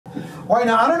All right,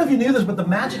 now I don't know if you knew this, but the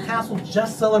Magic Castle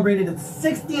just celebrated its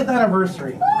 60th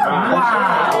anniversary.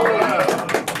 Wow!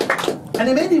 And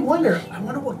it made me wonder, I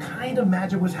wonder what kind of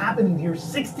magic was happening here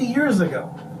 60 years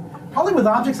ago. Probably with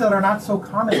objects that are not so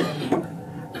common anymore.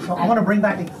 So I want to bring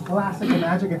back a classic of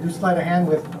magic and do sleight of hand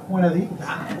with one of these.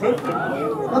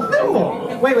 A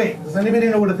thimble. Wait. Does anybody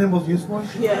know what a thimble's used for?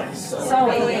 Yes.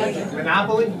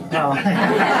 Monopoly? No.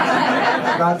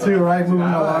 Got two, right? Moving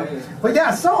along. But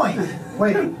yeah, sewing.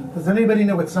 Wait, does anybody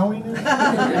know what sewing is?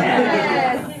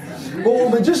 Yes. Well,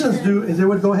 what magicians do is they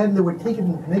would go ahead and they would take it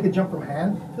and make a jump from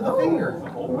hand to the finger.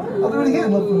 I'll do it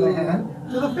again. Look, from the hand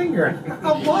to the finger.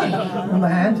 How fun! From the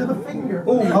hand to the finger.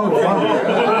 Oh, wow.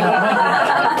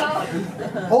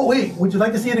 Oh, wait. Would you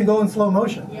like to see it and go in slow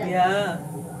motion? Yeah.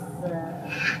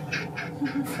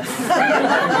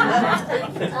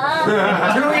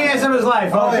 Two years of his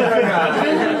life. Oh,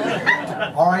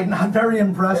 yeah. All right, not very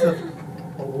impressive.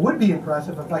 But would be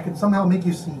impressive if I could somehow make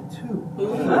you see two.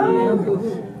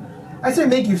 I say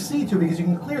make you see two because you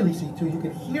can clearly see two, you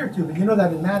can hear two, but you know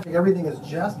that in magic everything is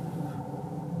just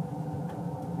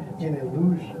an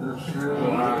illusion.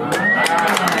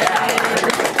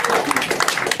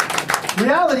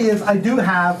 Reality is I do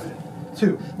have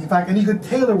two. In fact, any good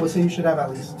tailor will say you should have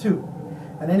at least two.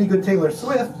 And any good Taylor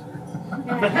Swift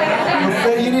will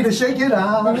say you need to shake it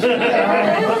out.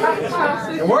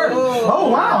 It worked. Oh,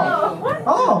 wow.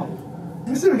 Oh.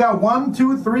 You see, we got 1,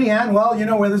 2, 3, and, well, you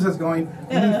know where this is going.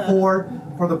 We need 4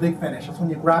 for the big finish. That's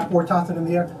when you grab 4, toss it in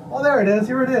the air. Oh, there it is.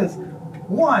 Here it is.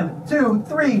 1, 2,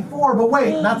 3, 4. But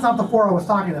wait, that's not the 4 I was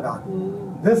talking about.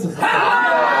 This is the 4.